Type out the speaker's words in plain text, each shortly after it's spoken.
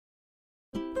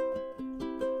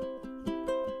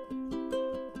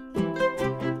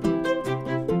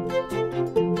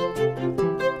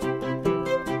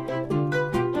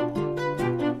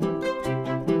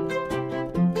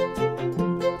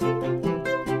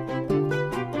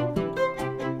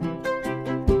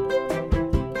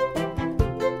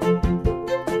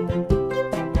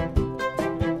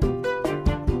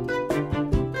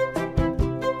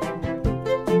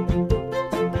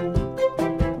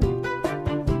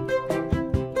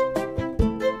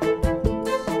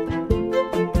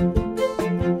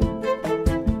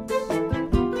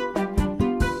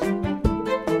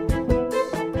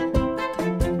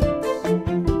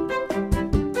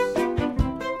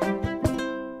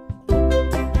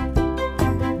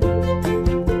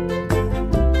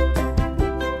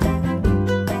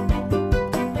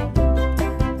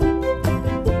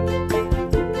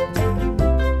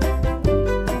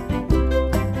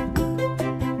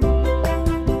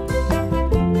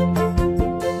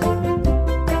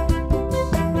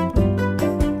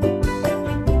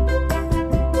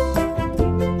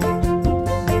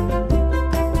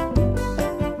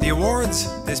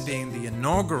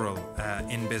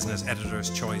Chambers Editor's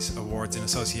Choice Awards in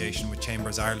association with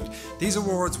Chambers Ireland. These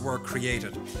awards were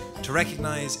created to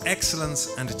recognise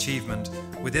excellence and achievement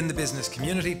within the business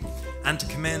community and to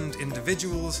commend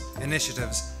individuals,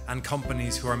 initiatives and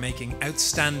companies who are making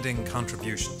outstanding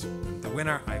contributions. The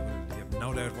winner, I will have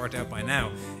no doubt worked out by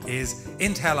now, is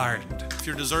Intel Ireland. If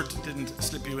your dessert didn't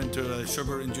slip you into a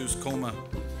sugar-induced coma,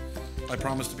 I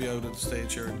promise to be out at the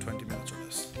stage here in 20 minutes or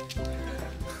less.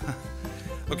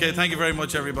 Okay, thank you very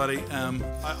much, everybody.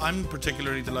 I'm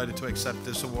particularly delighted to accept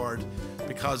this award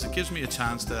because it gives me a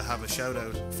chance to have a shout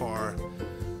out for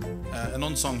an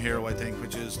unsung hero, I think,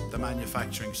 which is the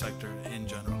manufacturing sector in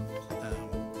general.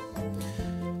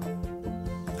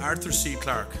 Arthur C.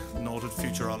 Clarke, noted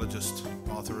futurologist,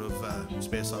 author of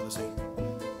Space Odyssey,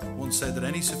 once said that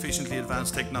any sufficiently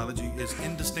advanced technology is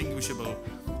indistinguishable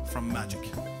from magic.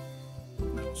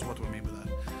 Now, so what do I mean by that?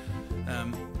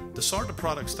 The sort of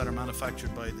products that are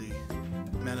manufactured by the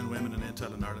men and women in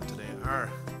Intel in Ireland today are,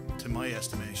 to my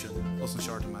estimation, nothing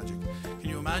short of magic. Can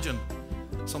you imagine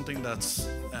something that's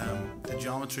the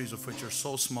geometries of which are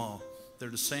so small, they're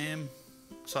the same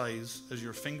size as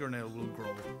your fingernail will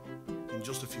grow in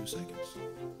just a few seconds?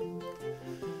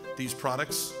 These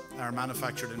products are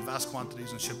manufactured in vast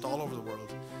quantities and shipped all over the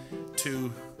world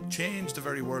to change the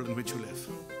very world in which we live.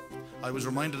 I was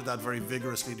reminded of that very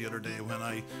vigorously the other day when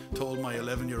I told my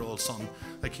 11-year-old son,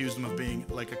 I accused him of being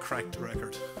like a cracked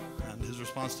record. And his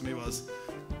response to me was,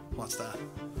 "What's that?"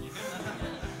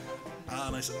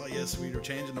 And I said, "Oh yes, we are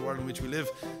changing the world in which we live.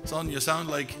 Son, you sound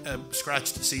like a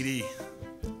scratched CD."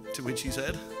 To which he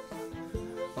said,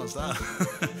 "What's that?"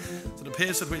 So the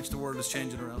pace at which the world is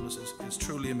changing around us is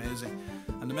truly amazing.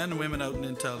 And the men and women out in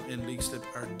Intel in Leixlip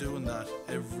are doing that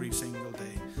every single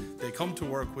day. They come to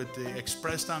work with the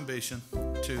expressed ambition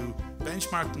to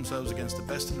benchmark themselves against the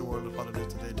best in the world of what it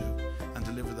is that they do and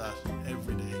deliver that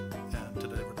every day to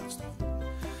deliver that stuff.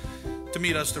 To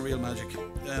me, that's the real magic.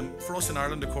 For us in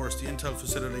Ireland, of course, the Intel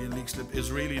facility in Leixlip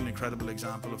is really an incredible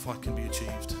example of what can be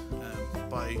achieved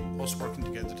by us working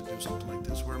together to do something like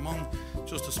this. We're among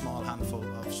just a small handful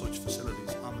of such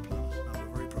facilities on the planet, and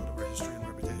we're very proud of our history and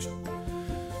reputation.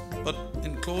 But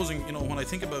in closing, you know, when I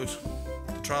think about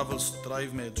the travels that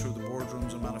I've made through the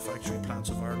boardrooms and manufacturing plants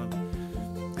of Ireland,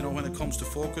 you know, when it comes to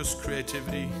focus,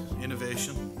 creativity,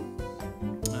 innovation,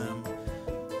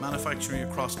 manufacturing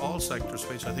across all sectors,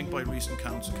 which I think by recent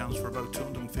counts accounts for about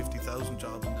 250,000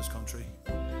 jobs in this country,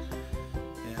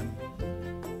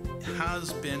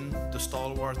 has been the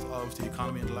stalwart of the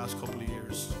economy in the last couple of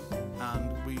years,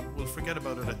 and we will forget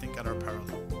about it, I think, at our peril.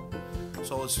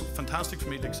 So it's fantastic for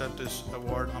me to accept this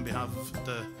award on behalf of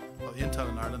Intel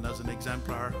in Ireland as an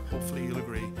exemplar, hopefully you'll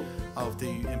agree, of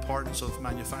the importance of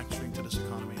manufacturing to this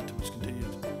economy and to its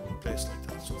continued place like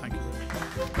that. So thank you very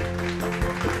much.